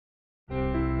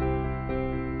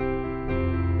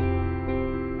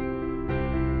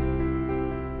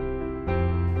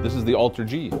This is the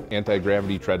AlterG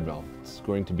anti-gravity treadmill. It's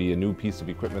going to be a new piece of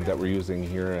equipment that we're using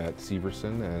here at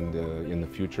Severson and in the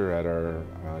future at our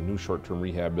new short-term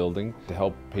rehab building to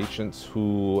help patients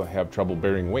who have trouble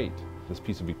bearing weight. This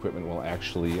piece of equipment will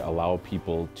actually allow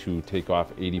people to take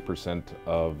off 80%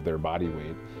 of their body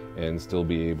weight and still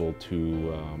be able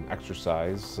to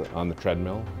exercise on the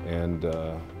treadmill and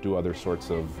do other sorts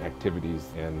of activities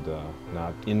and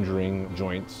not injuring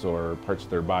joints or parts of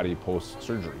their body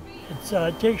post-surgery.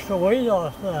 It takes the weight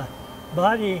off the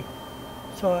body,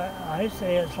 so I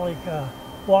say it's like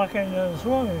walking in a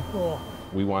swimming pool.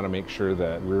 We want to make sure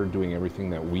that we're doing everything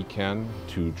that we can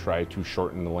to try to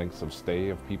shorten the lengths of stay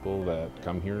of people that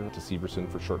come here to Severson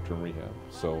for short-term rehab.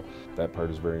 So that part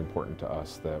is very important to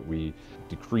us, that we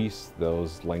decrease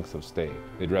those lengths of stay.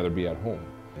 They'd rather be at home,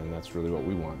 and that's really what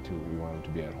we want too. We want them to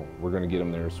be at home. We're going to get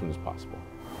them there as soon as possible.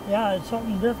 Yeah, it's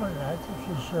something different, that's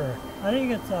for sure. I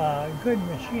think it's a good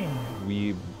machine.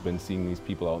 We've been seeing these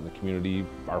people out in the community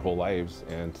our whole lives,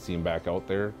 and to see them back out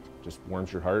there just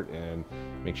warms your heart and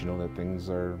makes you know that things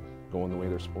are going the way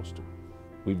they're supposed to.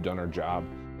 We've done our job.